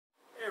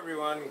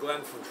everyone,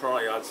 Glenn from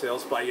Toronto Yacht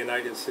Sales by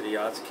United City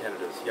Yachts,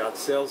 Canada's Yacht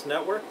Sales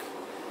Network.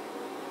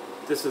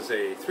 This is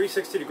a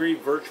 360-degree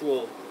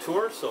virtual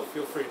tour, so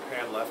feel free to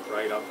pan left,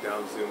 right, up,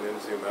 down, zoom in,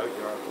 zoom out.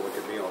 You don't have to look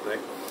at me all day.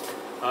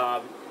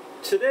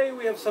 Today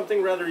we have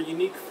something rather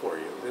unique for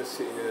you. This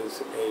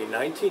is a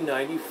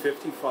 1990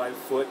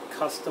 55-foot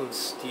custom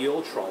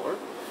steel trawler.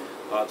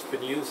 It's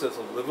been used as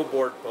a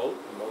live-aboard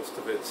boat most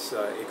of its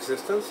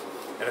existence,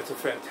 and it's a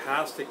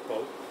fantastic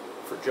boat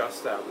for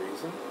just that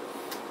reason.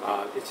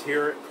 It's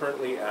here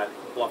currently at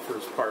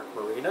Bluffers Park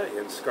Marina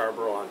in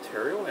Scarborough,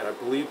 Ontario, and I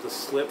believe the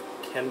slip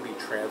can be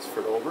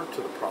transferred over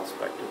to the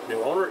prospective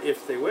new owner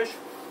if they wish.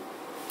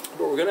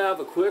 But we're going to have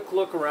a quick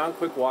look around,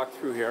 quick walk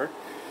through here.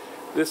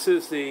 This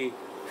is the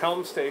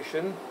helm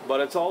station, but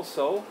it's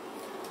also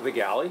the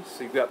galley,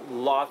 so you've got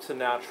lots of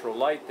natural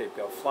light. They've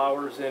got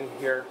flowers in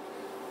here,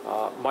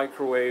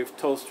 microwave,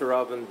 toaster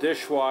oven,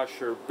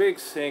 dishwasher, big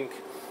sink.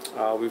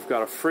 We've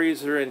got a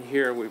freezer in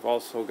here. We've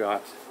also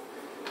got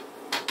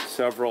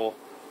several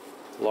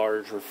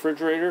large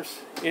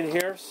refrigerators in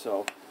here,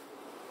 so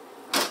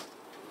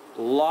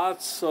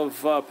lots of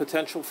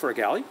potential for a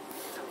galley.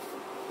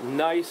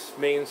 Nice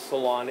main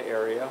salon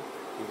area.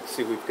 You can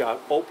see we've got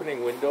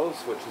opening windows,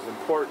 which is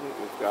important.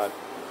 We've got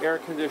air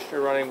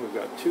conditioner running. We've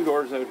got two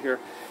doors out here.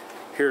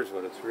 Here's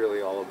what it's really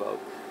all about.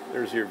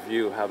 There's your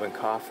view, having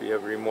coffee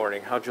every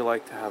morning. How'd you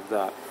like to have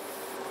that?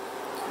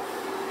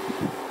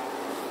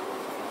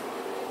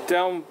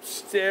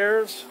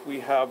 Downstairs we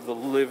have the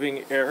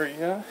living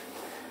area.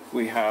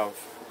 We have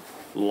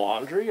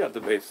laundry at the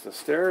base of the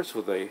stairs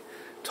with a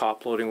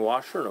top-loading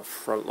washer and a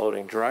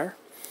front-loading dryer.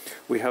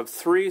 We have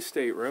 3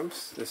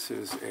 staterooms. This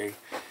is a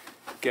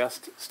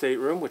guest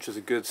stateroom, which is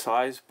a good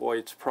size. Boy,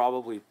 it's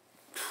probably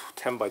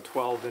 10 by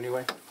 12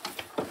 anyway.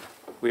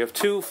 We have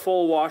 2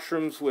 full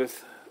washrooms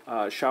with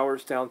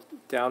showers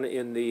down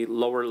in the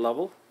lower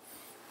level.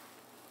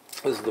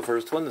 This is the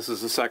first one. This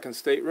is the second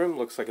stateroom.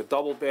 Looks like a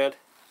double bed.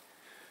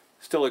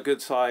 Still a good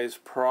size,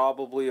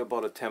 probably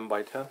about a 10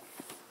 by 10.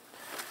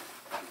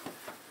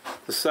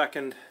 The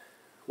second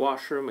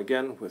washroom,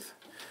 again with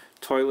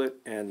toilet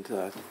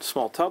and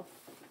small tub.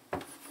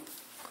 And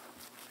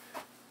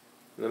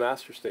the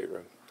master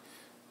stateroom.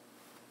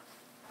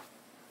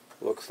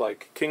 Looks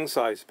like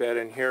king-size bed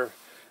in here.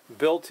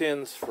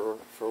 Built-ins for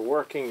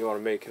working. You want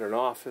to make it an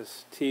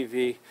office,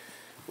 TV,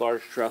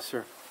 large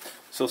dresser.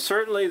 So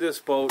certainly this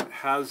boat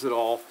has it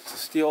all. It's a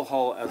steel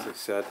hull, as I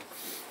said.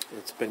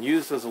 It's been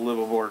used as a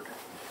live-aboard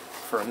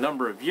for a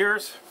number of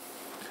years,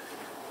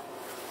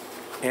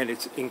 and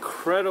it's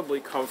incredibly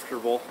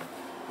comfortable,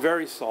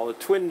 very solid.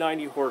 Twin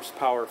 90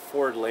 horsepower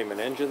Ford Lehman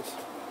engines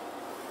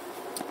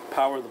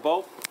power the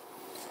boat.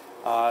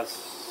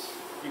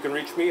 You can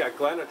reach me at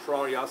Glenn at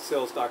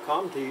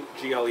TorontoYachtSales.com,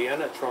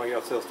 Glen at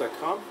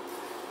TorontoYachtSales.com,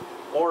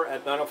 or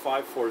at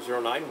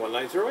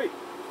 905-409-1908.